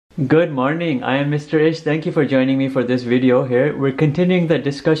Good morning, I am Mr. Ish. Thank you for joining me for this video here. We're continuing the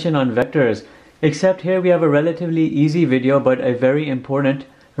discussion on vectors. Except here we have a relatively easy video but a very important,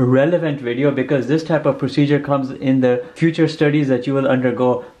 relevant video because this type of procedure comes in the future studies that you will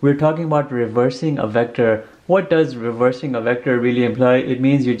undergo. We're talking about reversing a vector. What does reversing a vector really imply? It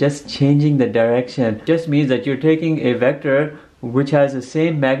means you're just changing the direction. It just means that you're taking a vector which has the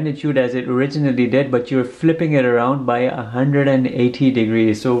same magnitude as it originally did, but you're flipping it around by 180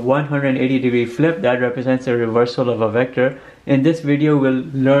 degrees. So 180 degree flip, that represents a reversal of a vector. In this video, we'll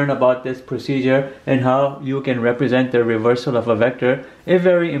learn about this procedure and how you can represent the reversal of a vector, a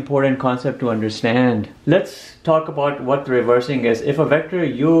very important concept to understand. Let's talk about what reversing is. If a vector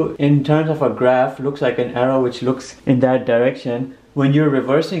u in terms of a graph looks like an arrow which looks in that direction, when you're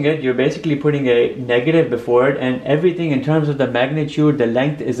reversing it, you're basically putting a negative before it, and everything in terms of the magnitude, the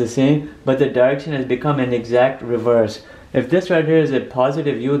length is the same, but the direction has become an exact reverse. If this right here is a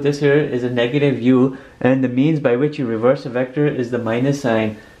positive u, this here is a negative u, and the means by which you reverse a vector is the minus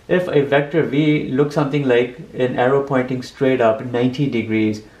sign. If a vector v looks something like an arrow pointing straight up 90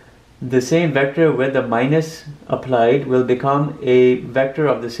 degrees, the same vector with the minus applied will become a vector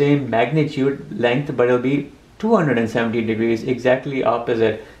of the same magnitude, length, but it'll be 270 degrees, exactly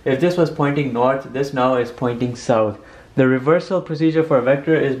opposite. If this was pointing north, this now is pointing south. The reversal procedure for a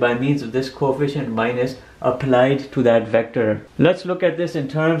vector is by means of this coefficient minus applied to that vector. Let's look at this in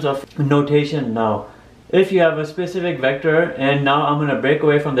terms of notation now. If you have a specific vector, and now I'm going to break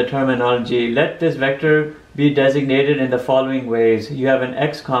away from the terminology, let this vector be designated in the following ways. You have an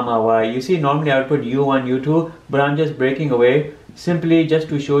x comma y. You see, normally I would put u1, u2, but I'm just breaking away simply just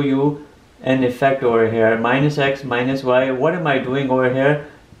to show you an effect over here. Minus x, minus y. What am I doing over here?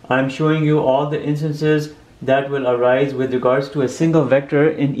 I'm showing you all the instances that will arise with regards to a single vector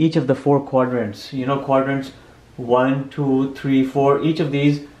in each of the four quadrants. You know, quadrants 1, 2, 3, 4. Each of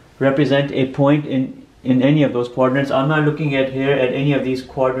these represent a point in any of those quadrants. I'm not looking at here at any of these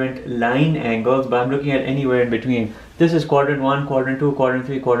quadrant line angles, but I'm looking at anywhere in between. This is quadrant 1, quadrant 2, quadrant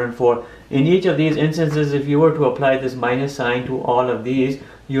 3, quadrant 4. In each of these instances, if you were to apply this minus sign to all of these,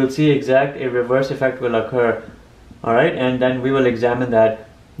 you'll see a reverse effect will occur. Alright, and then we will examine that.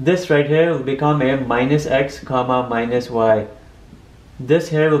 This right here will become a minus x comma minus y. This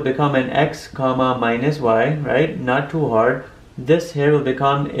here will become an x comma minus y, right? Not too hard. This here will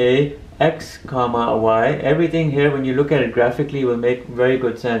become a x comma y. Everything here, when you look at it graphically, will make very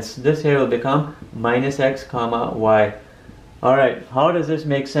good sense. This here will become minus x comma y. Alright, how does this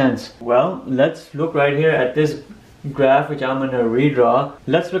make sense? Well, let's look right here at this graph which I'm going to redraw.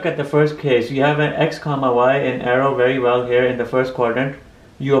 Let's look at the first case. You have an x comma y, an arrow very well here in the first quadrant.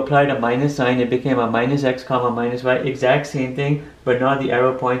 You applied a minus sign, it became a minus x comma minus y. Exact same thing, but now the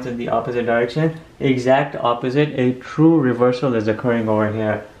arrow points in the opposite direction. Exact opposite, a true reversal is occurring over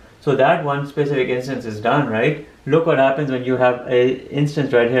here. So that one specific instance is done, right? Look what happens when you have a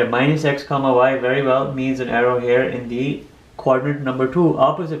instance right here. Minus x comma y very well means an arrow here in the quadrant number 2.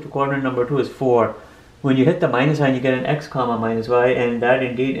 Opposite to quadrant number 2 is 4. When you hit the minus sign, you get an x comma minus y, and that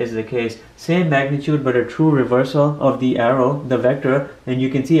indeed is the case. Same magnitude, but a true reversal of the arrow, the vector, and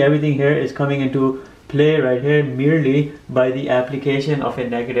you can see everything here is coming into play right here merely by the application of a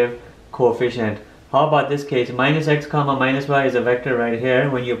negative coefficient. How about this case? Minus x comma minus y is a vector right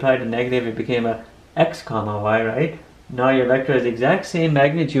here. When you applied a negative, it became a x comma y, right? Now your vector is exact same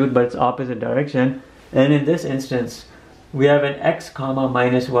magnitude, but it's opposite direction. And in this instance, we have an x comma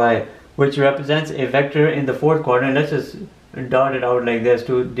minus y, which represents a vector in the fourth quadrant. Let's just dot it out like this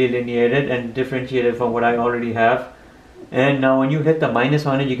to delineate it and differentiate it from what I already have. And now when you hit the minus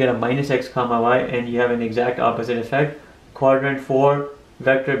on it, you get a minus x comma y, and you have an exact opposite effect. Quadrant 4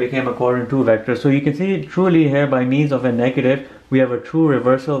 vector became a quadrant 2 vector. So you can see truly here by means of a negative, we have a true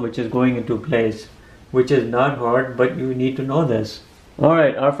reversal which is going into place, which is not hard, but you need to know this.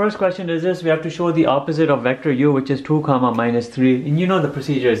 Alright, our first question is this. We have to show the opposite of vector u, which is 2 comma minus 3. And you know the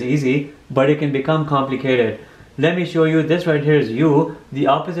procedure is easy, but it can become complicated. Let me show you. This right here is u. The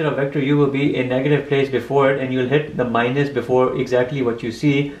opposite of vector u will be a negative place before it, and you'll hit the minus before exactly what you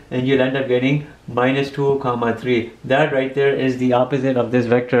see, and you'll end up getting minus 2 comma 3. That right there is the opposite of this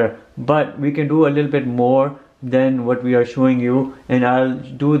vector. But we can do a little bit more than what we are showing you, and I'll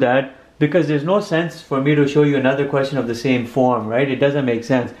do that because there's no sense for me to show you another question of the same form, right? It doesn't make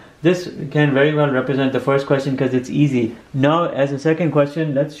sense. This can very well represent the first question because it's easy. Now, as a second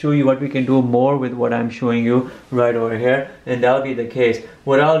question, let's show you what we can do more with what I'm showing you right over here, and that'll be the case.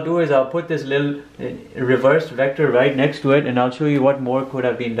 What I'll do is I'll put this little reversed vector right next to it, and I'll show you what more could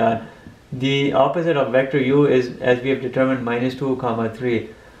have been done. The opposite of vector u is, as we have determined, minus 2 comma 3.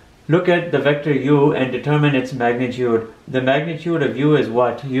 look at the vector u and determine its magnitude. The magnitude of u is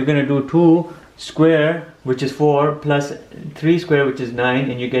what? You're going to do 2 square, which is 4, plus 3 square, which is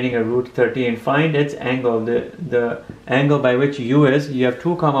 9, and you're getting a root 13. Find its angle, the angle by which u is. You have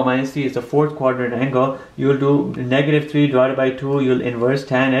 2 comma minus 3, it's a 4th quadrant angle. You'll do negative 3 divided by 2, you'll inverse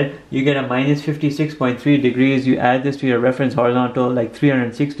tan it. You get a minus 56.3 degrees. You add this to your reference horizontal, like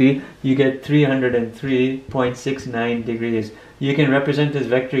 360, you get 303.69 degrees. You can represent this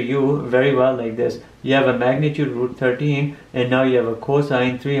vector u very well like this. You have a magnitude root 13, and now you have a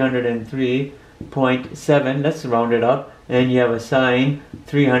cosine 303.7, let's round it up, and you have a sine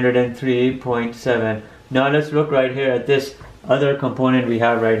 303.7. Now let's look right here at this other component we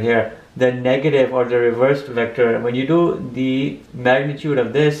have right here, the negative or the reversed vector. When you do the magnitude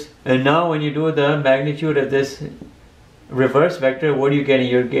of this, and now when you do the magnitude of this reverse vector, what are you getting?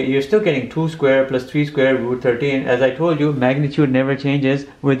 You're still getting 2 square plus 3 square root 13. As I told you, magnitude never changes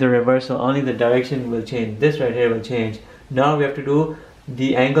with the reversal, only the direction will change. This right here will change. Now we have to do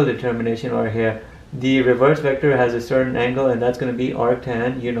the angle determination over here. The reverse vector has a certain angle, and that's going to be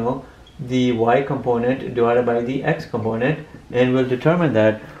arctan, you know, the y component divided by the x component, and we'll determine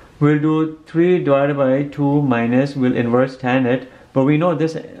that. We'll do 3 divided by 2 minus, we'll inverse tan it, but we know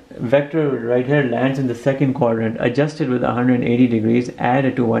this vector right here lands in the 2nd quadrant. Adjust it with 180 degrees, add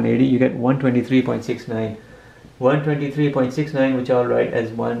it to 180, you get 123.69. 123.69, which I'll write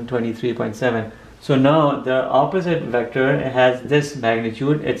as 123.7. So now the opposite vector has this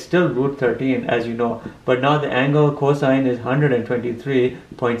magnitude. It's still root 13, as you know, but now the angle cosine is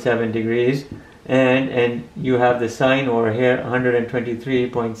 123.7 degrees, and you have the sine over here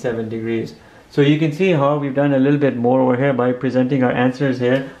 123.7 degrees. So you can see how we've done a little bit more over here by presenting our answers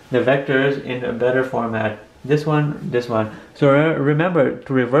here, the vectors in a better format. This one, this one. So remember,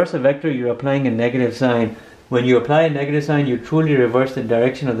 to reverse a vector, you're applying a negative sign. When you apply a negative sign, you truly reverse the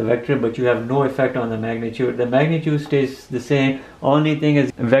direction of the vector, but you have no effect on the magnitude. The magnitude stays the same. Only thing is,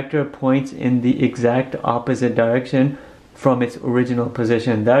 vector points in the exact opposite direction from its original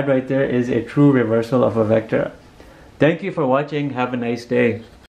position. That right there is a true reversal of a vector. Thank you for watching. Have a nice day.